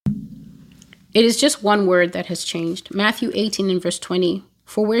It is just one word that has changed. Matthew 18 and verse 20.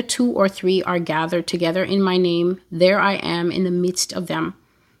 For where 2 or 3 are gathered together in my name, there I am in the midst of them.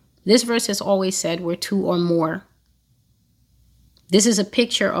 This verse has always said where 2 or more. This is a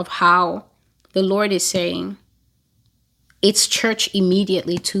picture of how the Lord is saying, it's church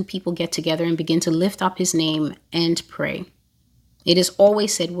immediately 2 people get together and begin to lift up his name and pray. It is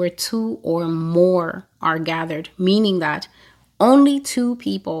always said where 2 or more are gathered, meaning that only 2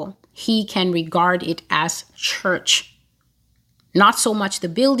 people, he can regard it as church. Not so much the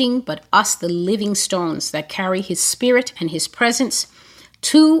building, but us, the living stones that carry his spirit and his presence.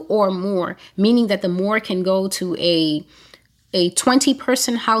 2 or more, meaning that the more can go to a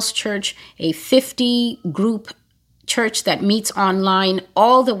 20-person house church, a 50-group church that meets online,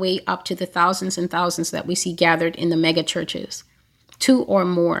 all the way up to the thousands and thousands that we see gathered in the mega churches. 2 or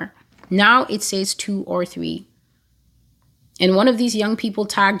more. Now it says 2 or 3. And one of these young people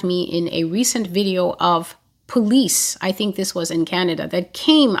tagged me in a recent video of police, I think this was in Canada, that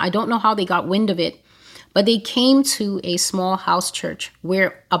came, I don't know how they got wind of it, but they came to a small house church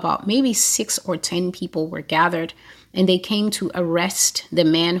where about maybe 6 or 10 people were gathered, and they came to arrest the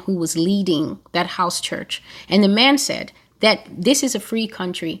man who was leading that house church. And the man said that this is a free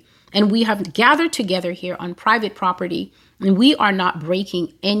country, and we have gathered together here on private property, and we are not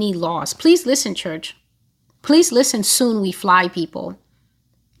breaking any laws. Please listen, church. Please listen. Soon we fly, people,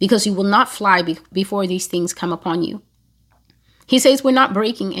 because you will not fly before these things come upon you. He says we're not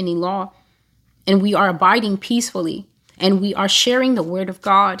breaking any law, and we are abiding peacefully, and we are sharing the word of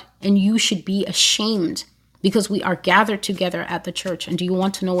God, and you should be ashamed because we are gathered together at the church. And do you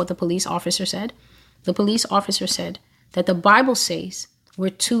want to know what the police officer said? The police officer said that the Bible says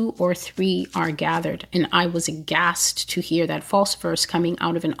where 2 or 3 are gathered. And I was aghast to hear that false verse coming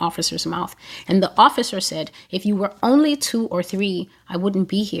out of an officer's mouth. And the officer said, if you were only 2 or 3, I wouldn't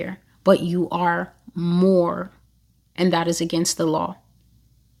be here, but you are more. And that is against the law.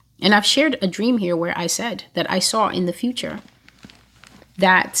 And I've shared a dream here where I said that I saw in the future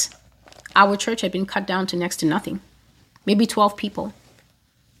that our church had been cut down to next to nothing, maybe 12 people.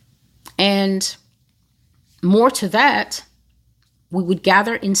 And more to that, we would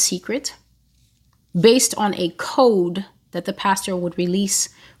gather in secret based on a code that the pastor would release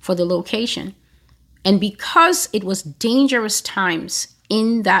for the location. And because it was dangerous times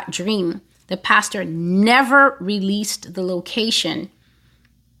in that dream, the pastor never released the location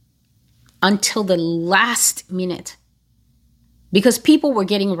until the last minute, because people were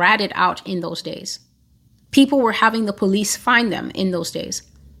getting ratted out in those days. People were having the police find them in those days.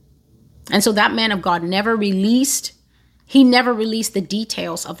 And so that man of God never released the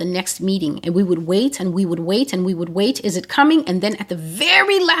details of the next meeting. And we would wait and we would wait and we would wait. Is it coming? And then at the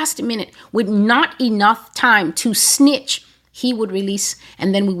very last minute, with not enough time to snitch, he would release,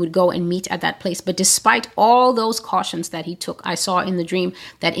 and then we would go and meet at that place. But despite all those cautions that he took, I saw in the dream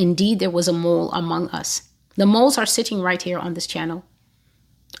that indeed there was a mole among us. The moles are sitting right here on this channel.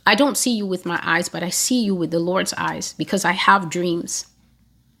 I don't see you with my eyes, but I see you with the Lord's eyes because I have dreams.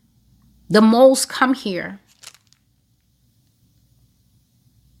 The moles come here.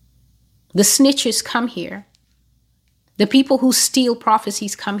 The snitches come here. The people who steal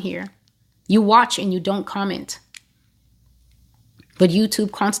prophecies come here. You watch and you don't comment. But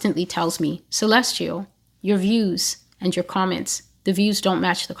YouTube constantly tells me, Celestial, your views and your comments, the views don't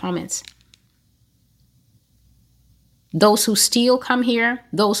match the comments. Those who steal come here.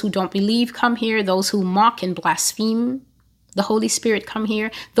 Those who don't believe come here. Those who mock and blaspheme the Holy Spirit come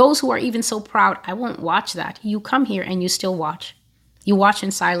here. Those who are even so proud, I won't watch that. You come here and you still watch. You watch in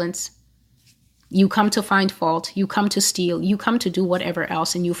silence. You come to find fault. You come to steal. You come to do whatever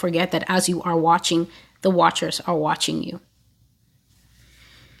else. And you forget that as you are watching, the watchers are watching you.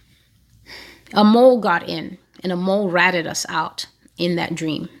 A mole got in, and a mole ratted us out in that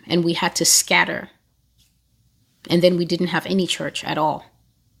dream, and we had to scatter. And then we didn't have any church at all.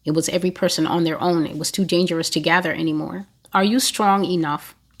 It was every person on their own. It was too dangerous to gather anymore. Are you strong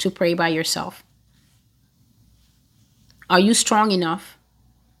enough to pray by yourself? Are you strong enough?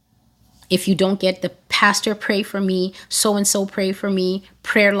 If you don't get the pastor pray for me, so-and-so pray for me,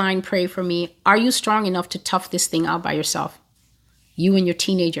 prayer line pray for me, are you strong enough to tough this thing out by yourself? You and your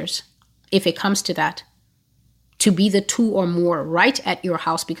teenagers. If it comes to that, to be the 2 or more right at your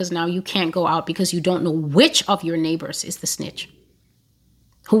house, because now you can't go out because you don't know which of your neighbors is the snitch,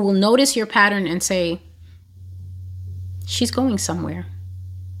 who will notice your pattern and say, she's going somewhere,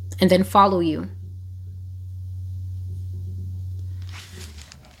 and then follow you.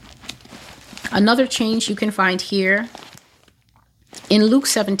 Another change you can find here in Luke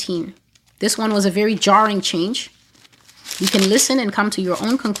 17. This one was a very jarring change. You can listen and come to your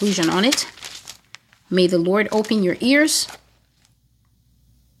own conclusion on it. May the Lord open your ears.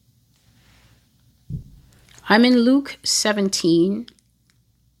 I'm in Luke 17,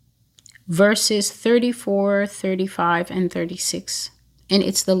 verses 34, 35, and 36. And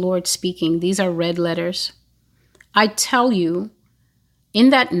it's the Lord speaking. These are red letters. I tell you, in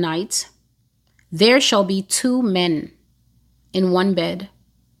that night, there shall be two men in one bed.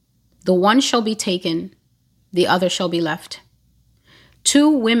 The one shall be taken, the other shall be left. Two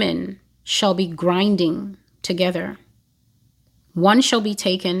women shall be grinding together. One shall be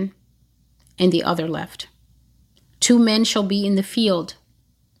taken, and the other left. Two men shall be in the field.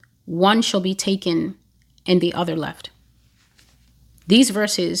 One shall be taken, and the other left. These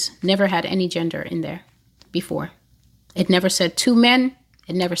verses never had any gender in there before. It never said two men.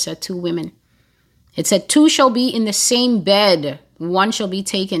 It never said two women. It said two shall be in the same bed. One shall be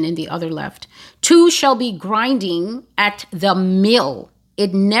taken, and the other left. Two shall be grinding at the mill.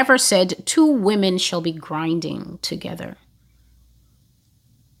 It never said two women shall be grinding together.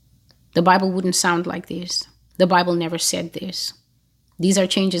 The Bible wouldn't sound like this. The Bible never said this. These are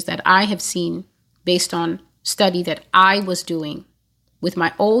changes that I have seen based on study that I was doing with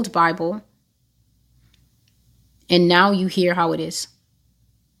my old Bible. And now you hear how it is.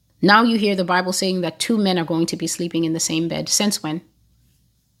 Now you hear the Bible saying that two men are going to be sleeping in the same bed. Since when?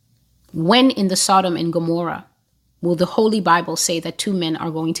 When in the Sodom and Gomorrah will the Holy Bible say that two men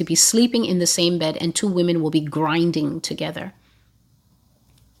are going to be sleeping in the same bed and two women will be grinding together?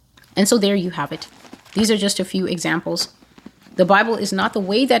 And so there you have it. These are just a few examples. The Bible is not the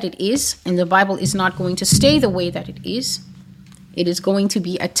way that it is, and the Bible is not going to stay the way that it is. It is going to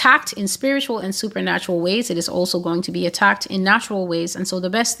be attacked in spiritual and supernatural ways. It is also going to be attacked in natural ways. And so the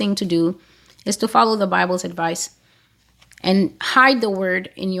best thing to do is to follow the Bible's advice and hide the word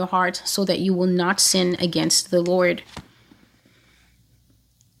in your heart so that you will not sin against the Lord.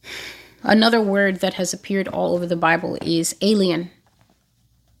 Another word that has appeared all over the Bible is alien.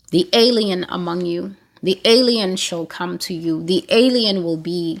 The alien among you. The alien shall come to you. The alien will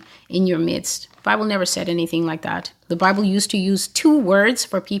be in your midst. The Bible never said anything like that. The Bible used to use two words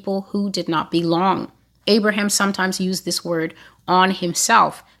for people who did not belong. Abraham sometimes used this word on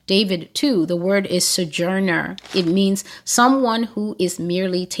himself. David, too, the word is sojourner. It means someone who is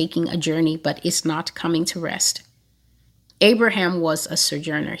merely taking a journey but is not coming to rest. Abraham was a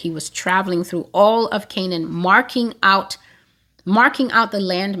sojourner. He was traveling through all of Canaan, marking out the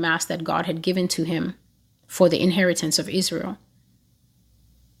landmass that God had given to him for the inheritance of Israel.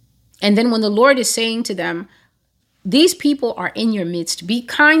 And then when the Lord is saying to them, these people are in your midst, be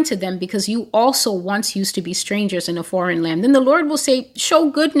kind to them because you also once used to be strangers in a foreign land. Then the Lord will say, show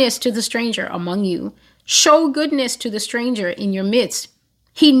goodness to the stranger among you. Show goodness to the stranger in your midst.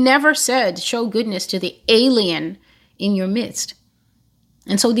 He never said, show goodness to the alien in your midst.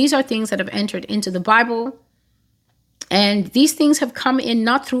 And so these are things that have entered into the Bible. And these things have come in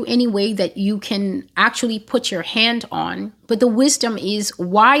not through any way that you can actually put your hand on, but the wisdom is,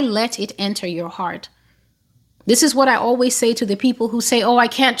 why let it enter your heart? This is what I always say to the people who say, oh, I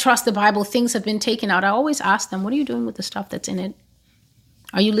can't trust the Bible. Things have been taken out. I always ask them, what are you doing with the stuff that's in it?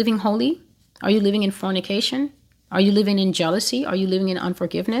 Are you living holy? Are you living in fornication? Are you living in jealousy? Are you living in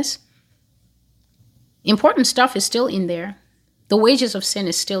unforgiveness? Important stuff is still in there. The wages of sin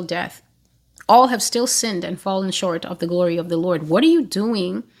is still death. All have still sinned and fallen short of the glory of the Lord. What are you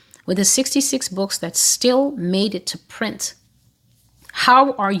doing with the 66 books that still made it to print?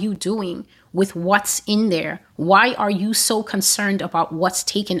 How are you doing with what's in there? Why are you so concerned about what's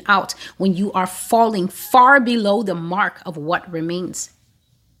taken out when you are falling far below the mark of what remains?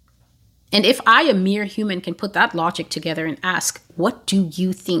 And if I, a mere human, can put that logic together and ask, what do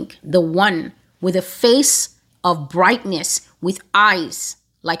you think the one with a face of brightness, with eyes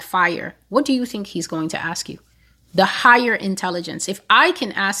like fire, what do you think he's going to ask you? The higher intelligence. If I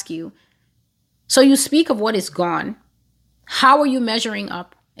can ask you, so you speak of what is gone, how are you measuring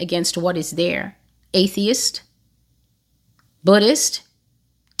up against what is there? Atheist, Buddhist,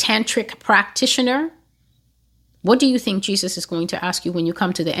 tantric practitioner? What do you think Jesus is going to ask you when you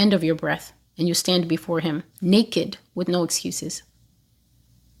come to the end of your breath and you stand before him naked with no excuses?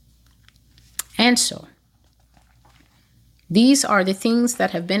 And so, these are the things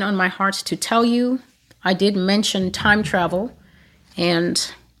that have been on my heart to tell you. I did mention time travel,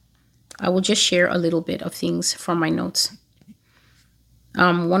 and I will just share a little bit of things from my notes.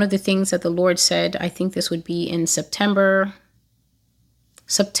 One of the things that the Lord said, I think this would be in September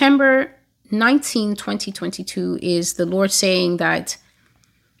 19, 2022, is the Lord saying that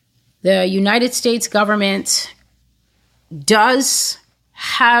the United States government does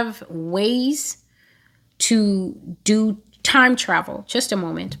have ways to do time travel. Just a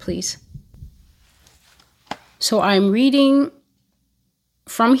moment, please. So I'm reading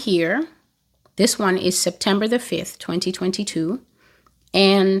from here. This one is September the 5th, 2022.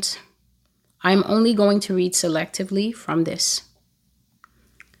 And I'm only going to read selectively from this.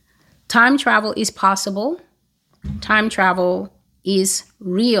 Time travel is possible. Time travel is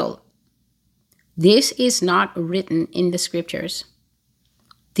real. This is not written in the scriptures.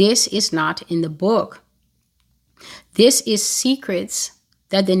 This is not in the book. This is secrets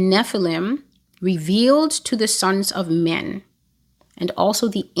that the Nephilim revealed to the sons of men and also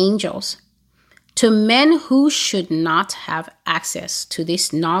the angels, to men who should not have access to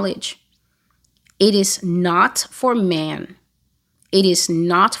this knowledge. It is not for man. It is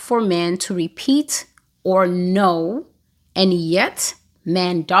not for man to repeat or know, and yet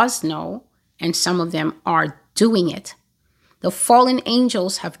man does know, and some of them are doing it. The fallen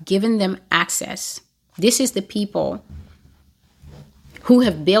angels have given them access. This is the people who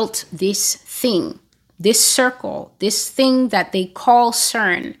have built this thing, this circle, this thing that they call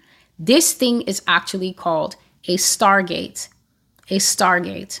CERN. This thing is actually called a stargate, a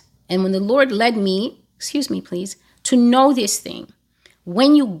stargate. And when the Lord led me, to know this thing,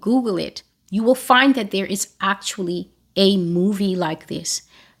 when you Google it, you will find that there is actually a movie like this.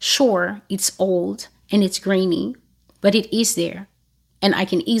 Sure, it's old and it's grainy, but it is there. And I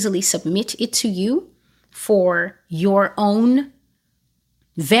can easily submit it to you for your own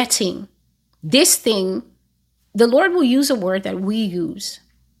vetting. This thing, the Lord will use a word that we use.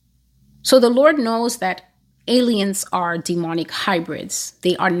 So the Lord knows that aliens are demonic hybrids.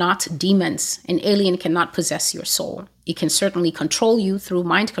 They are not demons. An alien cannot possess your soul. It can certainly control you through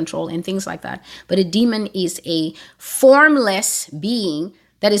mind control and things like that. But a demon is a formless being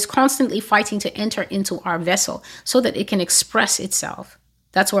that is constantly fighting to enter into our vessel so that it can express itself.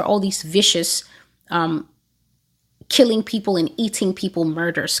 That's where all these vicious killing people and eating people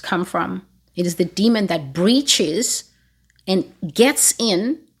murders come from. It is the demon that breaches and gets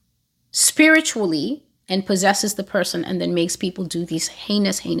in spiritually and possesses the person and then makes people do these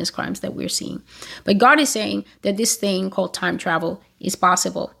heinous crimes that we're seeing. But God is saying that this thing called time travel is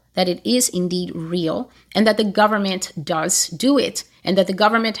possible, that it is indeed real, and that the government does do it, and that the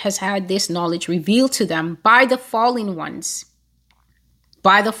government has had this knowledge revealed to them by the fallen ones.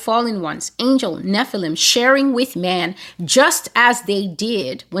 By the fallen ones, angel, Nephilim, sharing with man, just as they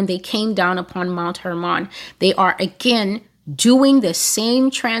did when they came down upon Mount Hermon. They are again doing the same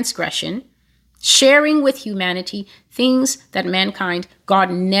transgression, sharing with humanity things that mankind,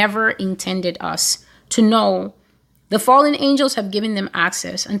 God never intended us to know. The fallen angels have given them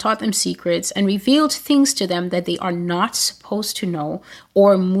access and taught them secrets and revealed things to them that they are not supposed to know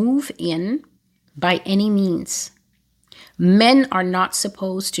or move in by any means. Men are not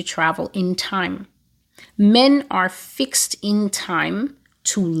supposed to travel in time. Men are fixed in time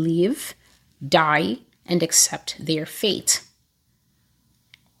to live, die, and accept their fate.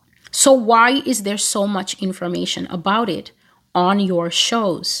 So why is there so much information about it on your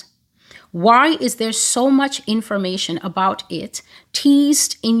shows? Why is there so much information about it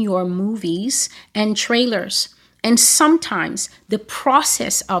teased in your movies and trailers? And sometimes the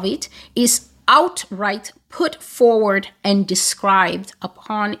process of it is outright put forward and described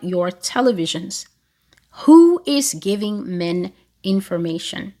upon your televisions. Who is giving men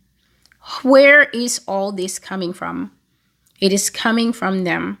information? Where is all this coming from? It is coming from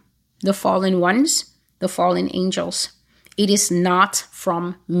them, the fallen ones, the fallen angels. It is not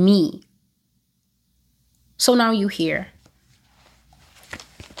from me. So now you hear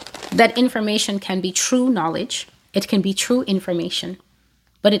that information can be true knowledge. It can be true information,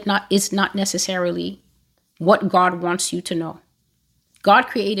 but it's not necessarily what God wants you to know. God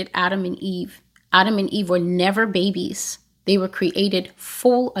created Adam and Eve. Adam and Eve were never babies. They were created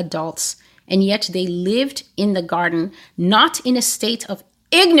full adults, and yet they lived in the garden, not in a state of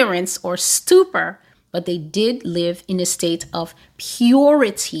ignorance or stupor, but they did live in a state of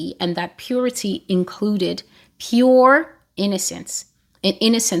purity, and that purity included pure innocence, an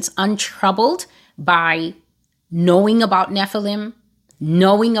innocence untroubled by knowing about Nephilim,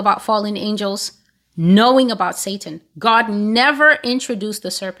 knowing about fallen angels, knowing about Satan. God never introduced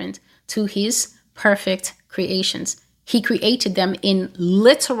the serpent to his perfect creations. He created them in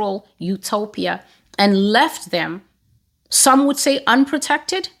literal utopia and left them, some would say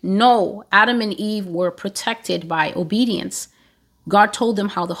unprotected. No, Adam and Eve were protected by obedience. God told them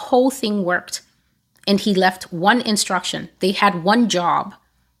how the whole thing worked, and he left one instruction. They had one job,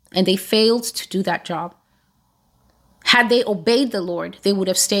 and they failed to do that job. Had they obeyed the Lord, they would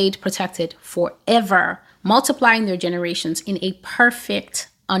have stayed protected forever, multiplying their generations in a perfect,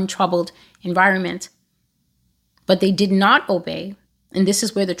 untroubled environment. But they did not obey, and this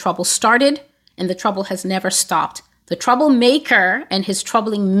is where the trouble started, and the trouble has never stopped. The troublemaker and his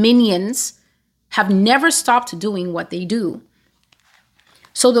troubling minions have never stopped doing what they do.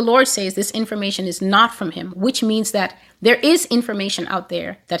 So the Lord says this information is not from him, which means that there is information out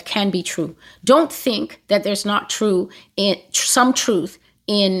there that can be true. Don't think that there's not some truth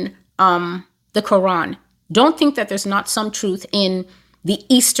in the Quran. Don't think that there's not some truth in the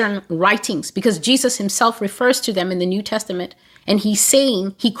Eastern writings, because Jesus himself refers to them in the New Testament, and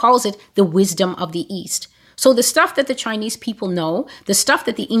he calls it the wisdom of the East. So the stuff that the Chinese people know, the stuff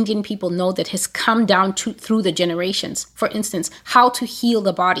that the Indian people know that has come down through the generations, for instance, how to heal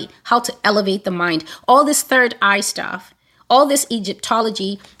the body, how to elevate the mind, all this third eye stuff, all this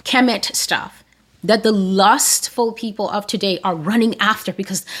Egyptology, Kemet stuff that the lustful people of today are running after,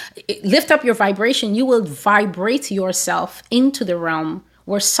 because lift up your vibration, you will vibrate yourself into the realm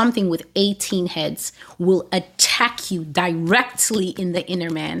where something with 18 heads will attack you directly in the inner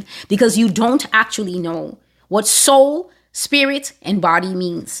man, because you don't actually know what soul, spirit, and body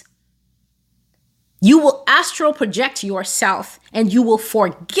means. You will astral project yourself, and you will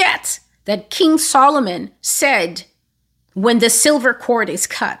forget that King Solomon said when the silver cord is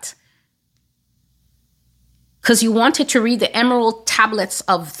cut, because you wanted to read the emerald tablets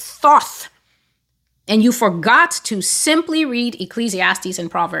of Thoth, and you forgot to simply read Ecclesiastes and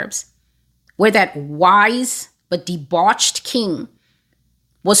Proverbs, where that wise but debauched king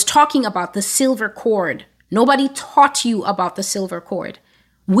was talking about the silver cord. Nobody taught you about the silver cord,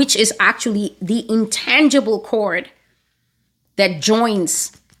 which is actually the intangible cord that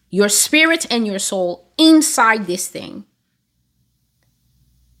joins your spirit and your soul inside this thing.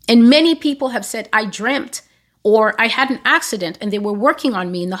 And many people have said, I dreamt, or I had an accident and they were working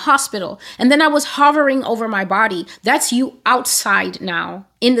on me in the hospital, and then I was hovering over my body. That's you outside now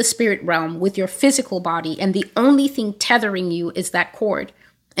in the spirit realm with your physical body, and the only thing tethering you is that cord.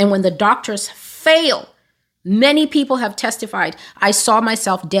 And when the doctors fail, many people have testified, I saw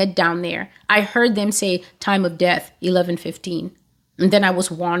myself dead down there. I heard them say time of death, 11:15. And then I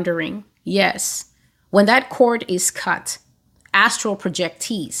was wandering. Yes, when that cord is cut, astral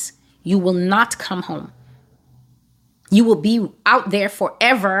projectees, you will not come home. You will be out there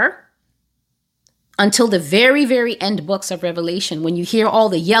forever until the very, very end books of Revelation, when you hear all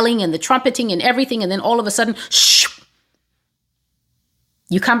the yelling and the trumpeting and everything, and then all of a sudden, shh,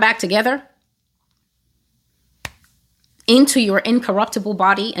 you come back together into your incorruptible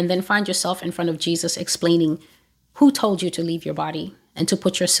body, and then find yourself in front of Jesus explaining who told you to leave your body and to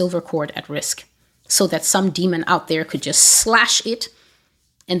put your silver cord at risk, so that some demon out there could just slash it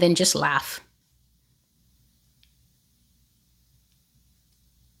and then just laugh.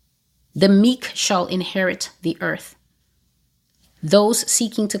 The meek shall inherit the earth. Those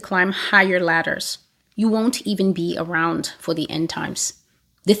seeking to climb higher ladders, you won't even be around for the end times.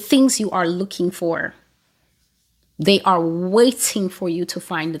 The things you are looking for, they are waiting for you to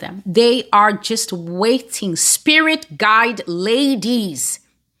find them. They are just waiting. Spirit guide ladies.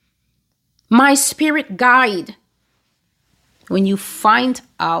 My spirit guide. When you find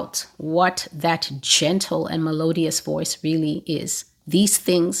out what that gentle and melodious voice really is, these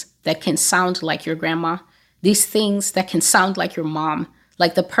things that can sound like your grandma, these things that can sound like your mom,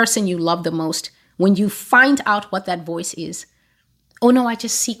 like the person you love the most, when you find out what that voice is, oh no, I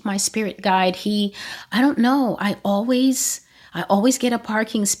just seek my spirit guide. I don't know. I always get a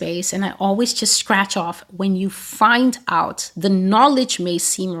parking space and I always just scratch off. When you find out, the knowledge may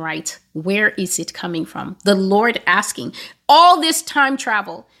seem right. Where is it coming from? The Lord asking, all this time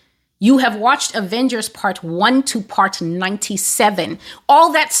travel, you have watched Avengers Part 1 to Part 97.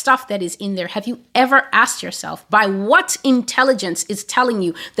 All that stuff that is in there. Have you ever asked yourself, by what intelligence is telling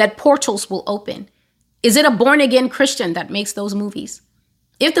you that portals will open? Is it a born-again Christian that makes those movies?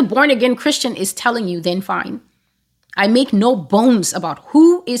 If the born-again Christian is telling you, then fine. I make no bones about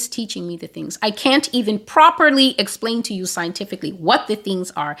who is teaching me the things. I can't even properly explain to you scientifically what the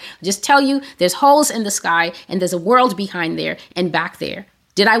things are. Just tell you there's holes in the sky and there's a world behind there and back there.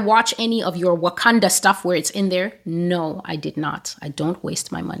 Did I watch any of your Wakanda stuff where it's in there? No, I did not. I don't waste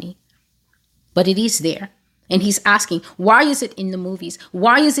my money. But it is there. And he's asking, why is it in the movies?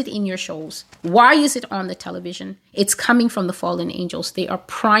 Why is it in your shows? Why is it on the television? It's coming from the fallen angels. They are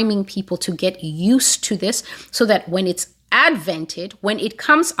priming people to get used to this so that when it's advented, when it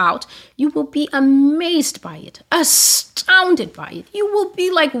comes out, you will be amazed by it, astounded by it. You will be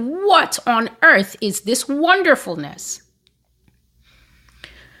like, what on earth is this wonderfulness?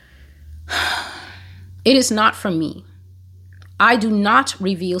 It is not from me. I do not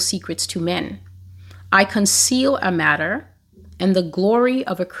reveal secrets to men. I conceal a matter, and the glory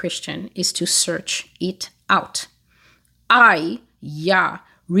of a Christian is to search it out. I, Yah,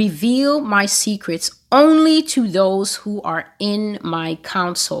 reveal my secrets only to those who are in my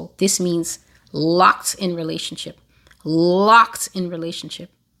counsel. This means locked in relationship. Locked in relationship.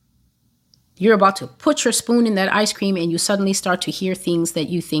 You're about to put your spoon in that ice cream and you suddenly start to hear things that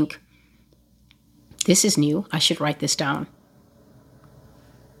you think, this is new. I should write this down.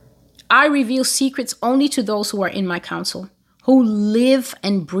 I reveal secrets only to those who are in my counsel, who live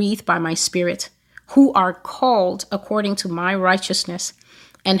and breathe by my spirit, who are called according to my righteousness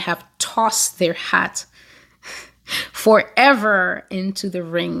and have tossed their hat forever into the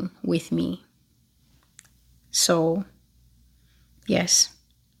ring with me. So, yes,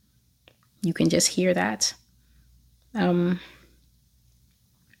 you can just hear that. And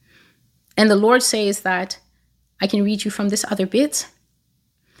the Lord says that, I can read you from this other bit.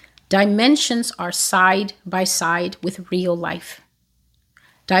 Dimensions are side by side with real life.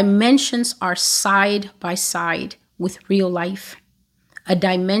 Dimensions are side by side with real life. A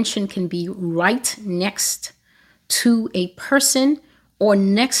dimension can be right next to a person or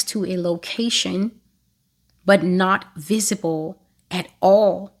next to a location, but not visible at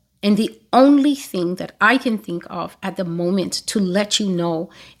all. And the only thing that I can think of at the moment to let you know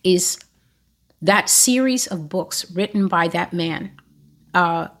is that series of books written by that man,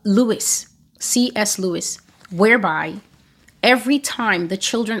 C.S. Lewis, whereby every time the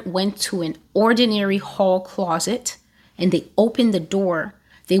children went to an ordinary hall closet and they opened the door,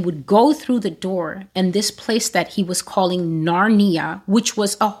 they would go through the door, and this place that he was calling Narnia, which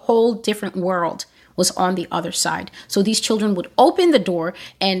was a whole different world, was on the other side. So these children would open the door,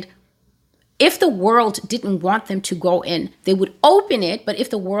 and if the world didn't want them to go in, they would open it. But if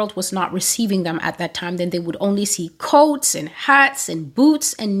the world was not receiving them at that time, then they would only see coats and hats and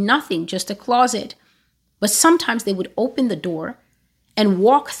boots and nothing, just a closet. But sometimes they would open the door and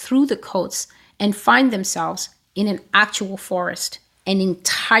walk through the coats and find themselves in an actual forest, an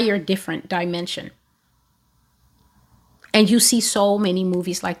entire different dimension. And you see so many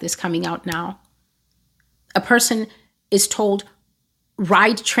movies like this coming out now. A person is told,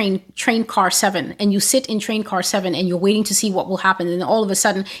 ride train car 7, and you sit in train car 7 and you're waiting to see what will happen. And then all of a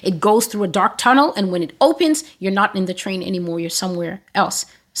sudden it goes through a dark tunnel, and when it opens, you're not in the train anymore. You're somewhere else.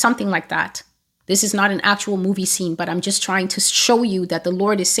 Something like that. This is not an actual movie scene, but I'm just trying to show you that the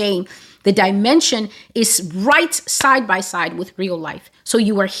Lord is saying the dimension is right side by side with real life. So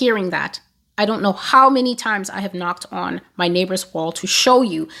you are hearing that. I don't know how many times I have knocked on my neighbor's wall to show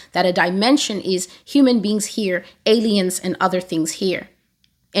you that a dimension is human beings here, aliens, and other things here.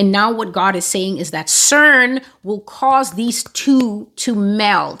 And now what God is saying is that CERN will cause these two to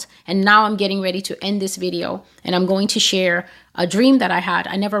meld. And now I'm getting ready to end this video, and I'm going to share a dream that I had.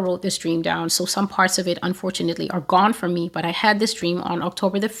 I never wrote this dream down, so some parts of it, unfortunately, are gone from me. But I had this dream on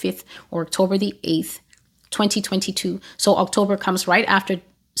October the 5th or October the 8th, 2022. So October comes right after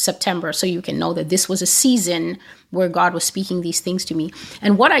September, so you can know that this was a season where God was speaking these things to me.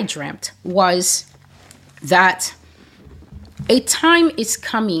 And what I dreamt was that a time is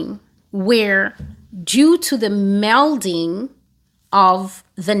coming where, due to the melding of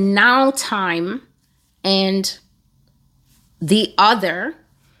the now time and the other,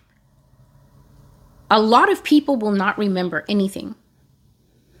 a lot of people will not remember anything.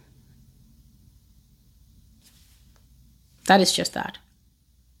 That is just that.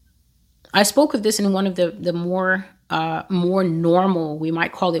 I spoke of this in one of the more normal, we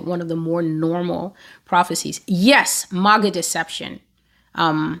might call it one of the more normal prophecies. Yes, MAGA deception,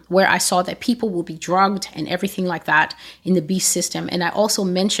 where I saw that people will be drugged and everything like that in the beast system. And I also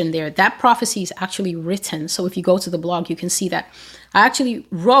mentioned there that prophecy is actually written. So if you go to the blog, you can see that I actually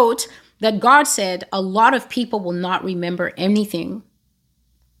wrote that God said a lot of people will not remember anything.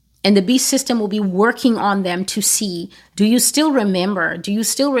 And the beast system will be working on them to see, do you still remember? Do you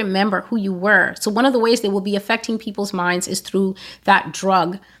still remember who you were? So one of the ways they will be affecting people's minds is through that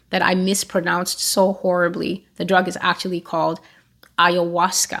drug that I mispronounced so horribly. The drug is actually called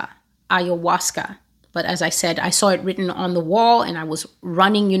ayahuasca. But as I said, I saw it written on the wall, and I was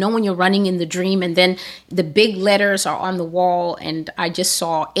running. You know when you're running in the dream and then the big letters are on the wall, and I just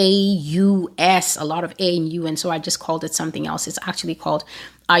saw AUS, a lot of A and U, and so I just called it something else. It's actually called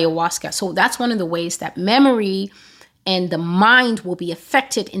ayahuasca. So that's one of the ways that memory and the mind will be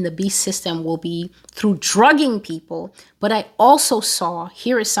affected in the beast system, will be through drugging people. But I also saw,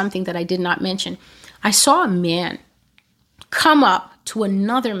 here is something that I did not mention. I saw a man come up to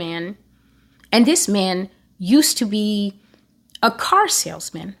another man, and this man used to be a car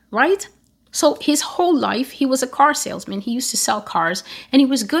salesman, right? So his whole life, he was a car salesman. He used to sell cars, and he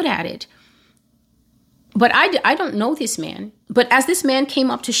was good at it. But I don't know this man. But as this man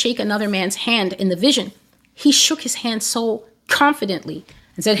came up to shake another man's hand in the vision, he shook his hand so confidently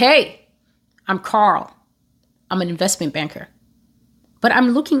and said, hey, I'm Carl. I'm an investment banker. But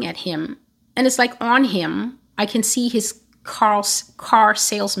I'm looking at him, and it's like on him, I can see his car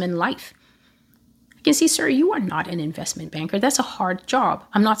salesman life. I can see, sir, you are not an investment banker. That's a hard job.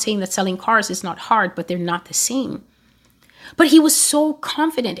 I'm not saying that selling cars is not hard, but they're not the same. But he was so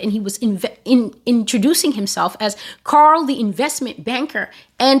confident, and he was introducing himself as Carl, the investment banker,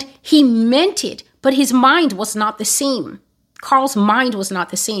 and he meant it, but his mind was not the same. Carl's mind was not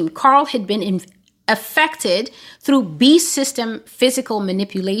the same. Carl had been affected through beast system physical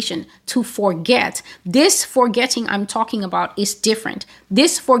manipulation to forget. This forgetting I'm talking about is different.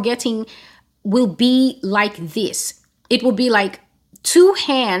 This forgetting will be like this. It will be like two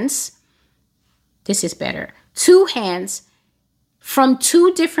hands. This is better. Two hands from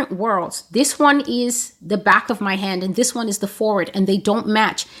two different worlds. This one is the back of my hand and this one is the forward, and they don't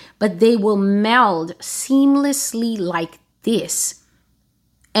match, but they will meld seamlessly like this.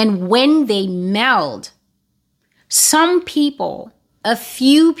 And when they meld, some people, a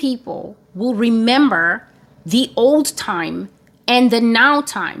few people, will remember the old time and the now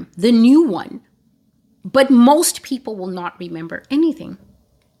time, the new one. But most people will not remember anything.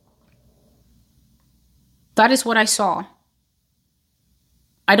 That is what I saw.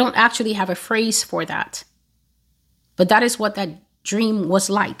 I don't actually have a phrase for that. But that is what that dream was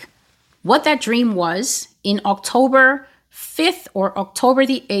like. What that dream was in October 5th or October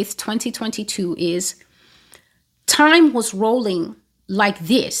the 8th, 2022 is time was rolling like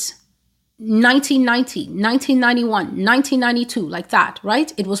this. 1990, 1991, 1992, like that,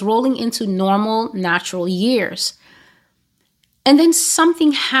 right? It was rolling into normal, natural years. And then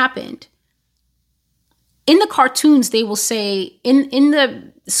something happened. In the cartoons, they will say, in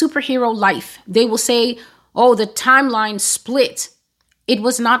the superhero life, they will say, oh, the timeline split. It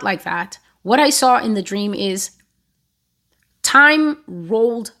was not like that. What I saw in the dream is time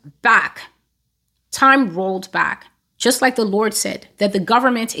rolled back. Time rolled back. Just like the Lord said, that the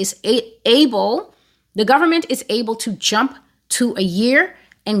government is able to jump to a year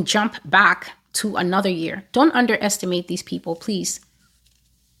and jump back to another year. Don't underestimate these people, please.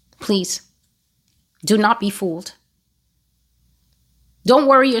 Please. Do not be fooled. Don't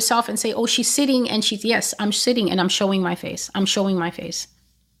worry yourself and say, oh, she's sitting and yes, I'm sitting and I'm showing my face. I'm showing my face.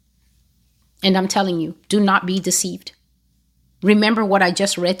 And I'm telling you, do not be deceived. Remember what I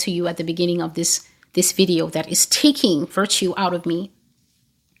just read to you at the beginning of this video that is taking virtue out of me.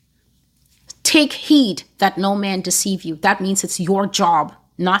 Take heed that no man deceive you. That means it's your job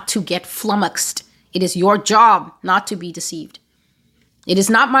not to get flummoxed. It is your job not to be deceived. It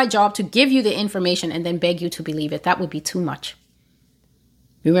is not my job to give you the information and then beg you to believe it. That would be too much.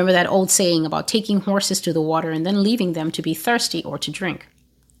 Remember that old saying about taking horses to the water and then leaving them to be thirsty or to drink.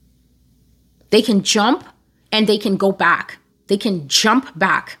 They can jump and they can go back. They can jump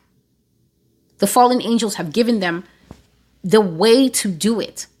back. The fallen angels have given them the way to do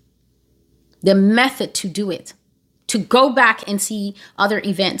it, the method to do it, to go back and see other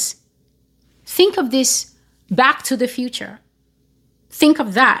events. Think of this Back to the Future. Think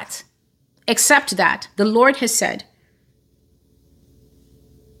of that. Accept that. The Lord has said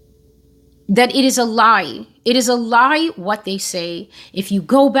that it is a lie. It is a lie what they say. If you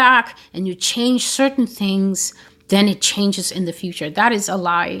go back and you change certain things, then it changes in the future. That is a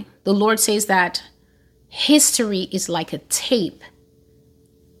lie. The Lord says that history is like a tape.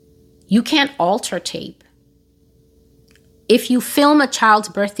 You can't alter tape. If you film a child's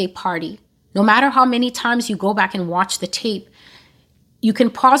birthday party, no matter how many times you go back and watch the tape, you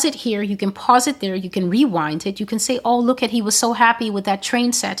can pause it here, you can pause it there, you can rewind it. You can say, oh, look at, he was so happy with that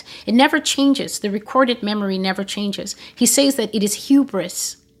train set. It never changes. The recorded memory never changes. He says that it is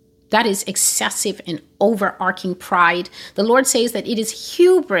hubris. That is excessive and overarching pride. The Lord says that it is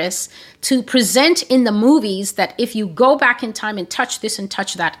hubris to present in the movies that if you go back in time and touch this and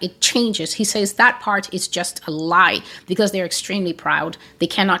touch that, it changes. He says that part is just a lie because they're extremely proud. They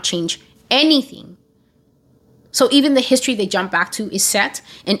cannot change anything. So even the history they jump back to is set,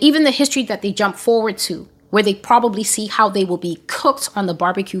 and even the history that they jump forward to, where they probably see how they will be cooked on the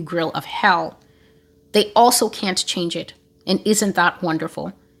barbecue grill of hell, they also can't change it. And isn't that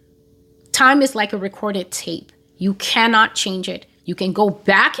wonderful? Time is like a recorded tape. You cannot change it. You can go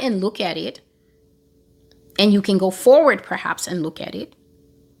back and look at it, and you can go forward perhaps and look at it,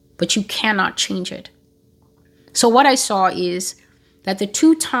 but you cannot change it. So what I saw is that the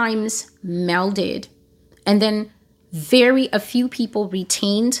two times melded, and then a few people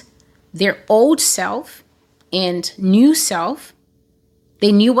retained their old self and new self.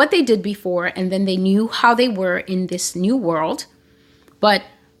 They knew what they did before, and then they knew how they were in this new world. But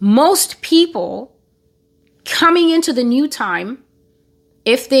most people coming into the new time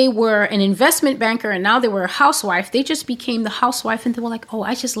If they were an investment banker and now they were a housewife, they just became the housewife and they were like, oh,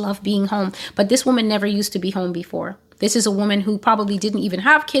 I just love being home. But this woman never used to be home before. This is a woman who probably didn't even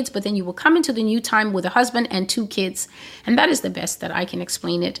have kids, but then you will come into the new time with a husband and 2 kids. And that is the best that I can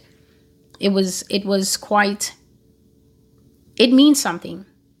explain it. It was quite, it means something.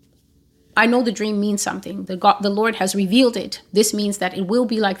 I know the dream means something. The Lord has revealed it. This means that it will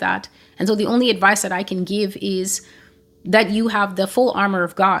be like that. And so the only advice that I can give is that you have the full armor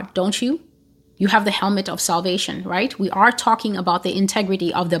of God, don't you? You have the helmet of salvation, right? We are talking about the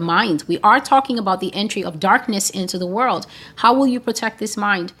integrity of the mind. We are talking about the entry of darkness into the world. How will you protect this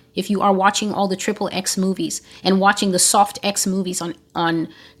mind if you are watching all the triple X movies and watching the soft X movies on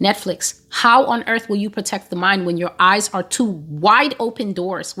Netflix? How on earth will you protect the mind when your eyes are 2 wide open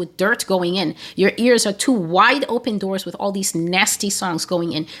doors with dirt going in? Your ears are 2 wide open doors with all these nasty songs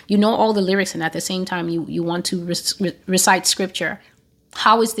going in. You know all the lyrics, and at the same time you want to recite scripture.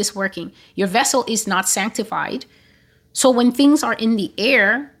 How is this working? Your vessel is not sanctified. So when things are in the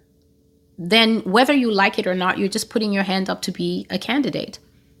air, then whether you like it or not, you're just putting your hand up to be a candidate.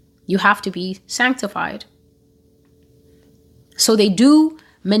 You have to be sanctified. So they do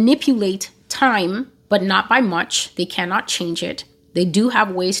manipulate time, but not by much. They cannot change it. They do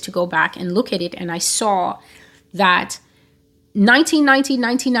have ways to go back and look at it. And I saw that 1990,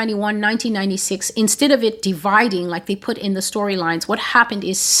 1991, 1996, instead of it dividing like they put in the storylines, what happened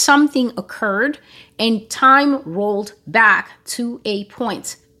is something occurred and time rolled back to a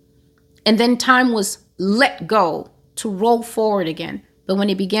point. And then time was let go to roll forward again. But when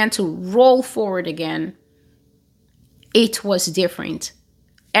it began to roll forward again, it was different.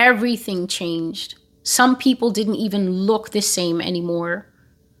 Everything changed. Some people didn't even look the same anymore.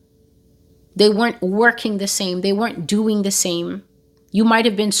 They weren't working the same. They weren't doing the same. You might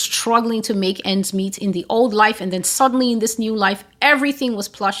have been struggling to make ends meet in the old life, and then suddenly in this new life, everything was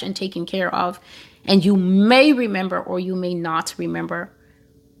plush and taken care of. And you may remember or you may not remember.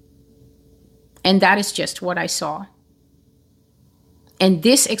 And that is just what I saw. And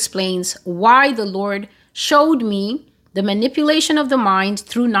this explains why the Lord showed me the manipulation of the mind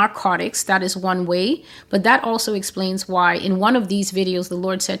through narcotics. That is one way. But that also explains why in one of these videos, the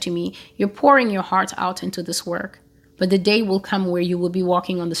Lord said to me, you're pouring your heart out into this work. But the day will come where you will be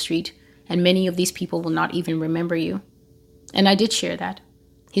walking on the street and many of these people will not even remember you. And I did share that.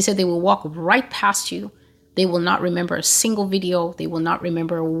 He said they will walk right past you. They will not remember a single video. They will not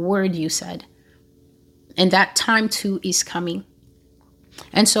remember a word you said. And that time too is coming.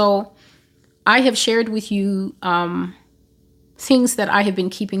 And so I have shared with you things that I have been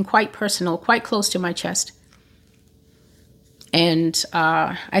keeping quite personal, quite close to my chest. And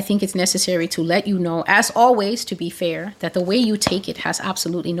I think it's necessary to let you know, as always, to be fair, that the way you take it has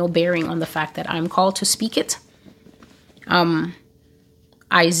absolutely no bearing on the fact that I'm called to speak it.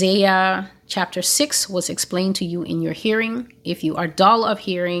 Isaiah chapter 6 was explained to you in your hearing. If you are dull of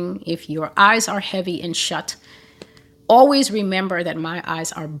hearing, if your eyes are heavy and shut, always remember that my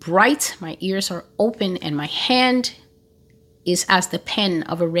eyes are bright, my ears are open, and my hand is as the pen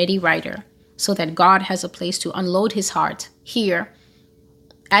of a ready writer, so that God has a place to unload his heart here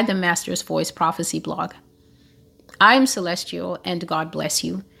at the Master's Voice Prophecy blog. I'm Celestial, and God bless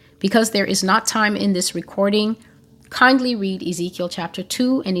you. Because there is not time in this recording, kindly read Ezekiel chapter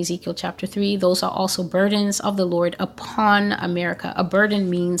 2 and Ezekiel chapter 3. Those are also burdens of the Lord upon America. A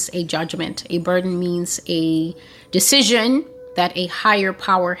burden means a judgment. A burden means a decision that a higher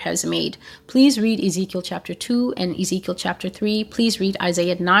power has made. Please read Ezekiel chapter 2 and Ezekiel chapter 3. Please read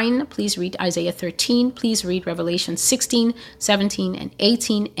Isaiah 9. Please read Isaiah 13. Please read Revelation 16, 17, and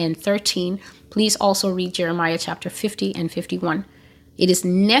 18, and 13. Please also read Jeremiah chapter 50 and 51. It is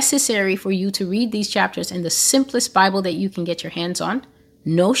necessary for you to read these chapters in the simplest Bible that you can get your hands on.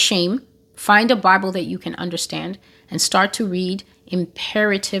 No shame. Find a Bible that you can understand and start to read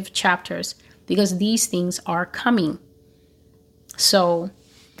imperative chapters, because these things are coming. So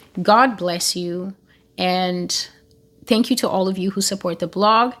God bless you, and thank you to all of you who support the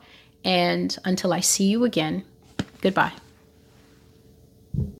blog. And until I see you again, goodbye.